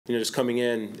just coming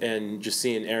in and just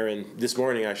seeing Aaron this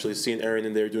morning, actually seeing Aaron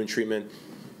in there doing treatment,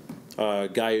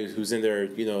 guy who's in there,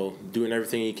 doing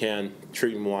everything he can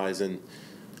treatment wise, and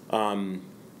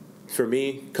for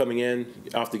me coming in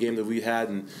off the game that we had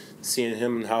and seeing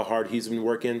him and how hard he's been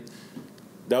working,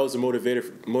 that was a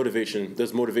motivation.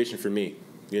 That's motivation for me,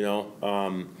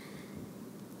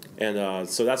 and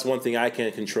so that's one thing I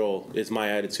can't control is my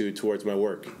attitude towards my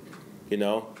work. And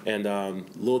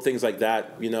little things like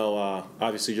that,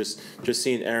 obviously just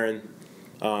seeing Aaron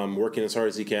working as hard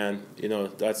as he can,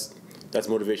 that's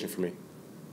motivation for me.